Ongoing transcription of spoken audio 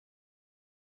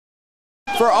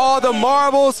for all the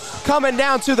marbles. Coming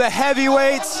down to the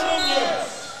heavyweights.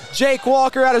 Jake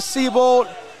Walker out of Sebolt.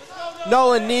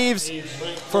 Nolan Neves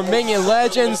for Minion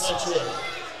Legends.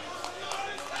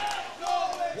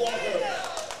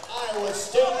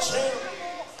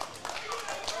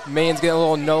 Minion's getting a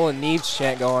little Nolan Neves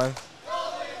chant going.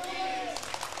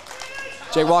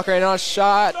 Jake Walker in on a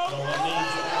shot.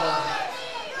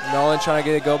 Nolan trying to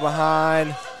get it go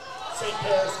behind.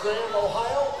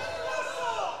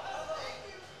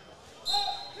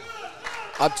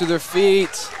 Up to their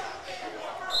feet.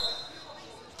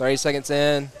 30 seconds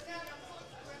in.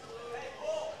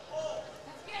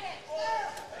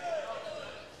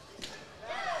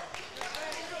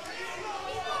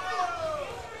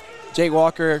 Jake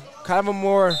Walker, kind of a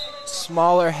more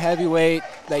smaller heavyweight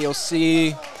that you'll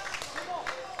see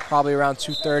probably around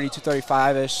 230,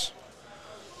 235-ish.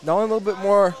 Nolan a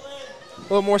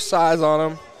little more size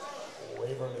on him.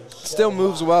 Still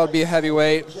moves well to be a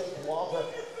heavyweight.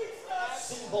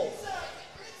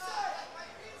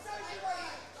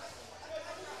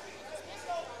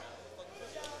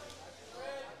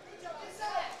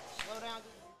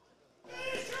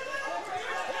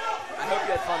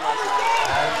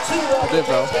 I did,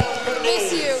 bro.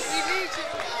 Miss you. We need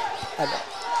you.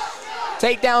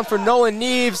 Takedown for Nolan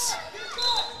Neves.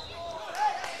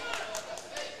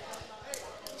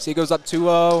 See, he goes up 2-0.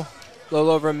 A little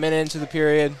over a minute into the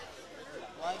period.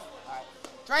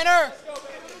 Trainer.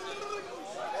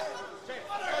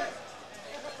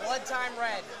 Blood time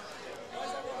red.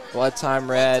 Blood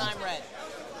time red. Blood time red.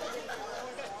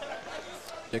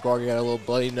 Jake Walker got a little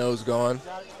bloody nose going.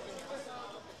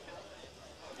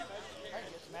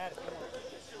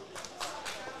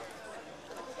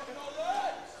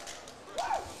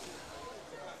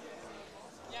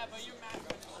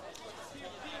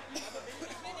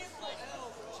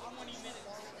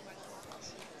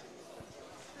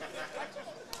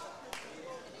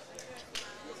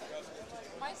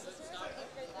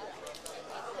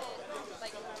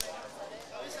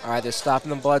 All right, they're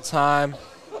stopping the blood time.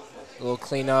 A little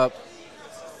cleanup.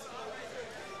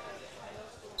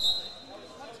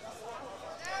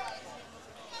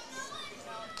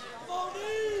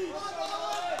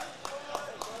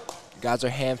 Guys are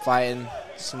hand fighting,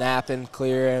 snapping,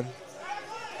 clearing.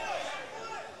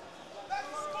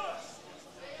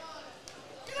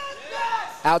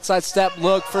 Outside step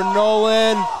look for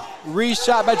Nolan.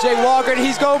 Reshot by Jake Walker, and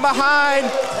he's going behind.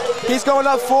 He's going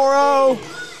up 4-0.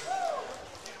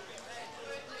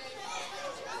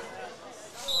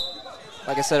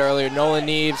 Like I said earlier, Nolan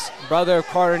Neves, brother of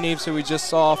Carter Neves, who we just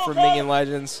saw for Minion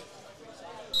Legends.